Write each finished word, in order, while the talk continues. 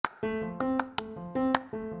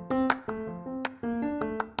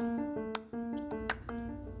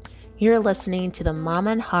You're listening to the Mom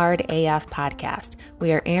and Hard AF podcast.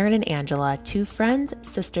 We are Erin and Angela, two friends,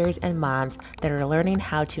 sisters, and moms that are learning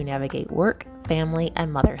how to navigate work, family,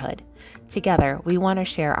 and motherhood. Together, we want to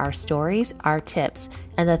share our stories, our tips,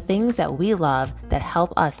 and the things that we love that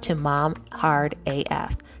help us to Mom Hard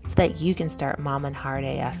AF so that you can start Mom and Hard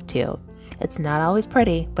AF too. It's not always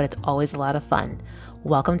pretty, but it's always a lot of fun.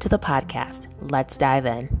 Welcome to the podcast. Let's dive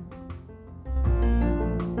in.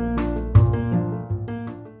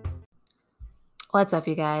 What's up,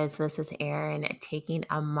 you guys? This is Erin taking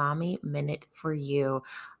a mommy minute for you.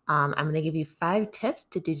 I'm going to give you 5 tips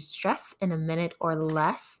to de-stress in a minute or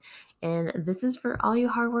less. And this is for all you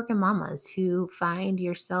hardworking mamas who find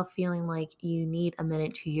yourself feeling like you need a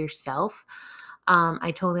minute to yourself.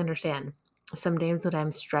 I totally understand. Some days when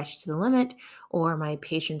I'm stretched to the limit, or my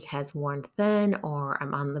patience has worn thin, or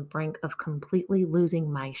I'm on the brink of completely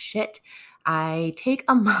losing my shit, I take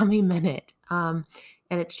a mommy minute. And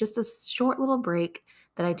it's just a short little break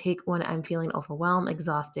that I take when I'm feeling overwhelmed,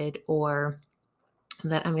 exhausted, or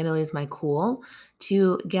that I'm going to lose my cool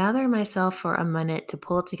to gather myself for a minute to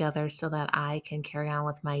pull it together so that I can carry on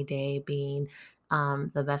with my day being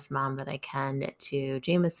the best mom that I can to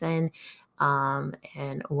Jameson,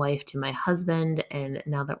 and wife to my husband. And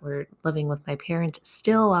now that we're living with my parents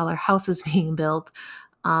still while our house is being built,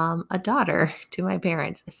 a daughter to my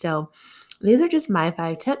parents. So these are just my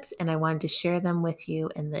 5 tips, and I wanted to share them with you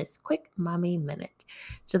in this quick mommy minute.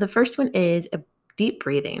 So the first one is a deep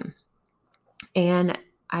breathing. And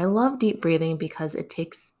I love deep breathing because it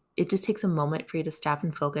just takes a moment for you to stop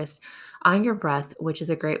and focus on your breath, which is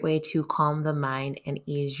a great way to calm the mind and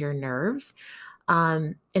ease your nerves.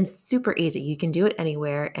 And super easy. You can do it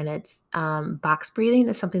anywhere. And it's box breathing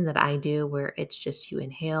is something that I do where it's just you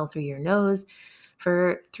inhale through your nose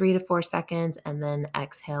for 3 to 4 seconds and then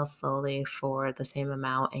exhale slowly for the same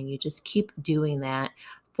amount. And you just keep doing that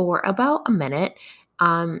for about a minute.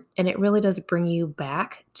 And it really does bring you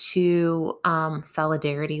back to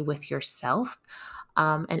solidarity with yourself.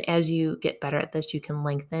 And as you get better at this, you can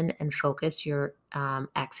lengthen and focus your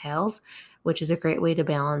exhales, which is a great way to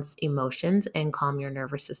balance emotions and calm your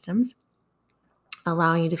nervous systems,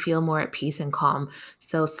 allowing you to feel more at peace and calm.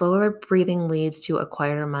 So slower breathing leads to a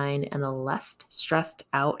quieter mind and a less stressed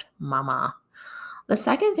out mama. The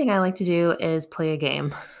second thing I like to do is play a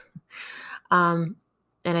game. Um,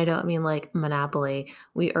 and I don't mean like Monopoly.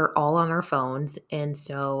 We are all on our phones. And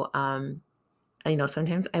so,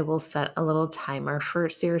 sometimes I will set a little timer for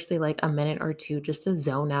seriously like a minute or two just to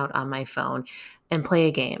zone out on my phone and play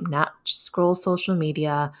a game, not scroll social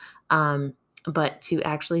media, but to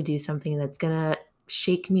actually do something that's going to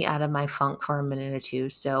shake me out of my funk for a minute or two.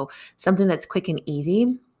 So, something that's quick and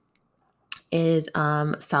easy is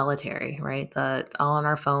solitary, right? The all on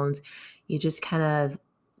our phones. You just kind of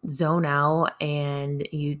zone out and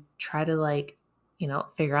you try to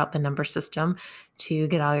figure out the number system to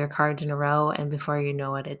get all your cards in a row. And before you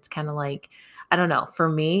know it, it's kind of like, I don't know, for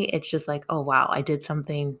me, it's just like, oh wow, I did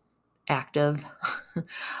something active.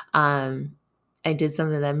 um, I did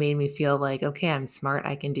something that made me feel like, okay, I'm smart,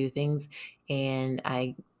 I can do things, and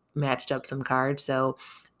I matched up some cards. So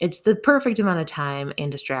it's the perfect amount of time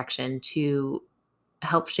and distraction to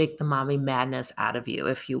help shake the mommy madness out of you,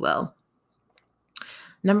 if you will.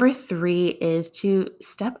 Number 3 is to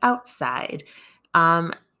step outside.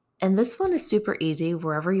 Um, and this one is super easy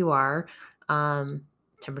wherever you are, um,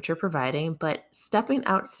 temperature providing, but stepping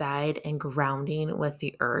outside and grounding with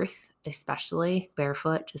the earth, especially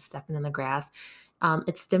barefoot, just stepping in the grass,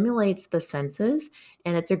 it stimulates the senses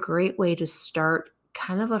and it's a great way to start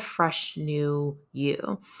kind of a fresh new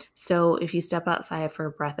you. So if you step outside for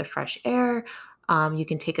a breath of fresh air, you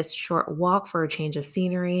can take a short walk for a change of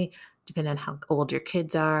scenery depending on how old your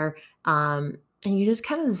kids are. And you just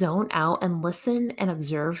kind of zone out and listen and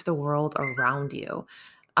observe the world around you.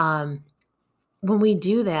 Um, when we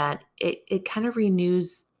do that, it kind of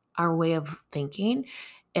renews our way of thinking.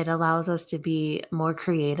 It allows us to be more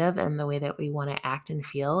creative in the way that we want to act and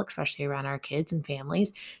feel, especially around our kids and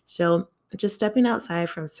families. So just stepping outside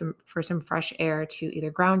for some fresh air to either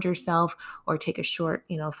ground yourself or take a short,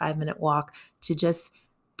 5-minute walk to just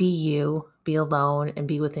be you, be alone, and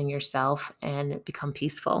be within yourself and become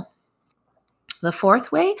peaceful. The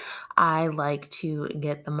fourth way I like to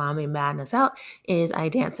get the mommy madness out is I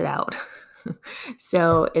dance it out.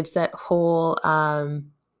 So it's that whole,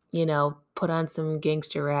 put on some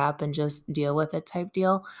gangster rap and just deal with it type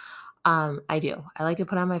deal. I do. I like to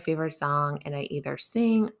put on my favorite song and I either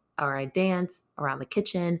sing or I dance around the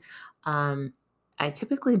kitchen. Um, I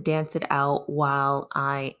typically dance it out while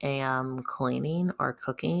I am cleaning or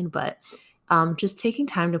cooking, but just taking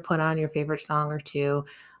time to put on your favorite song or two,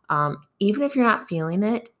 even if you're not feeling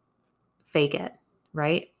it, fake it,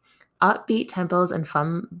 right? Upbeat tempos and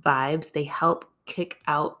fun vibes, they help kick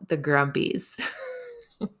out the grumpies.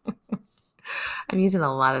 I'm using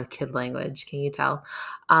a lot of kid language, can you tell?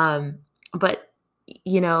 But,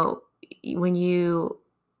 you know, when you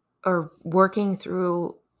are working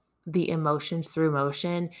through the emotions through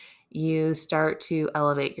motion, you start to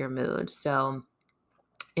elevate your mood. So,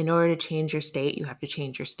 in order to change your state, you have to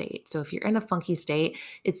change your state. So if you're in a funky state,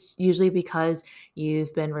 it's usually because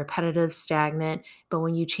you've been repetitive, stagnant. But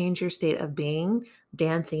when you change your state of being,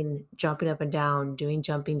 dancing, jumping up and down, doing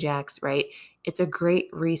jumping jacks, right? It's a great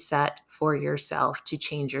reset for yourself to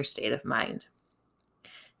change your state of mind.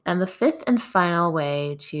 And the fifth and final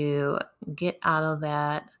way to get out of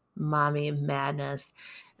that mommy madness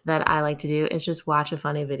that I like to do is just watch a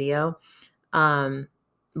funny video, um,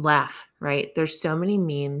 laugh, right? There's so many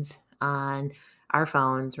memes on our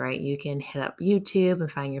phones, right? You can hit up YouTube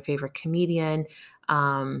and find your favorite comedian.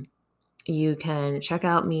 Um, you can check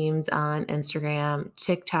out memes on Instagram,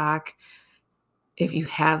 TikTok, if you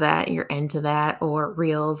have that, you're into that, or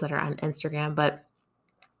reels that are on Instagram. But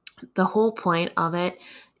the whole point of it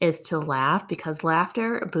is to laugh because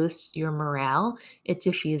laughter boosts your morale, it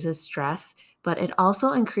diffuses stress, but it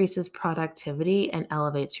also increases productivity and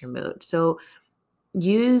elevates your mood. So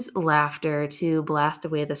use laughter to blast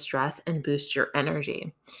away the stress and boost your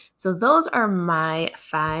energy. So, those are my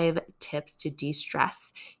 5 tips to de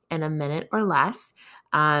stress in a minute or less.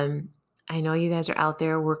 Um, I know you guys are out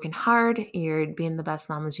there working hard. You're being the best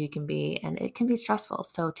mom as you can be, and it can be stressful.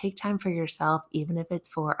 So, take time for yourself, even if it's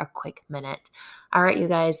for a quick minute. All right, you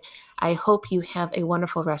guys, I hope you have a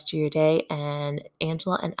wonderful rest of your day. And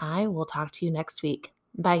Angela and I will talk to you next week.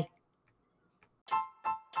 Bye.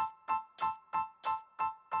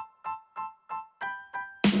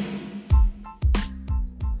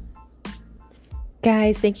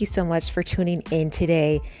 Guys, thank you so much for tuning in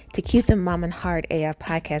today. To keep the Mom and Heart AF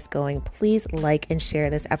podcast going, please like and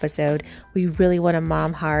share this episode. We really want a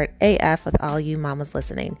Mom Heart AF with all you mamas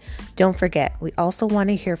listening. Don't forget, we also want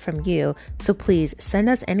to hear from you, so please send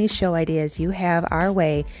us any show ideas you have our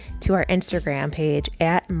way to our Instagram page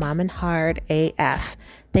at Mom and Heart AF.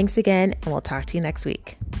 Thanks again, and we'll talk to you next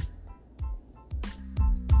week.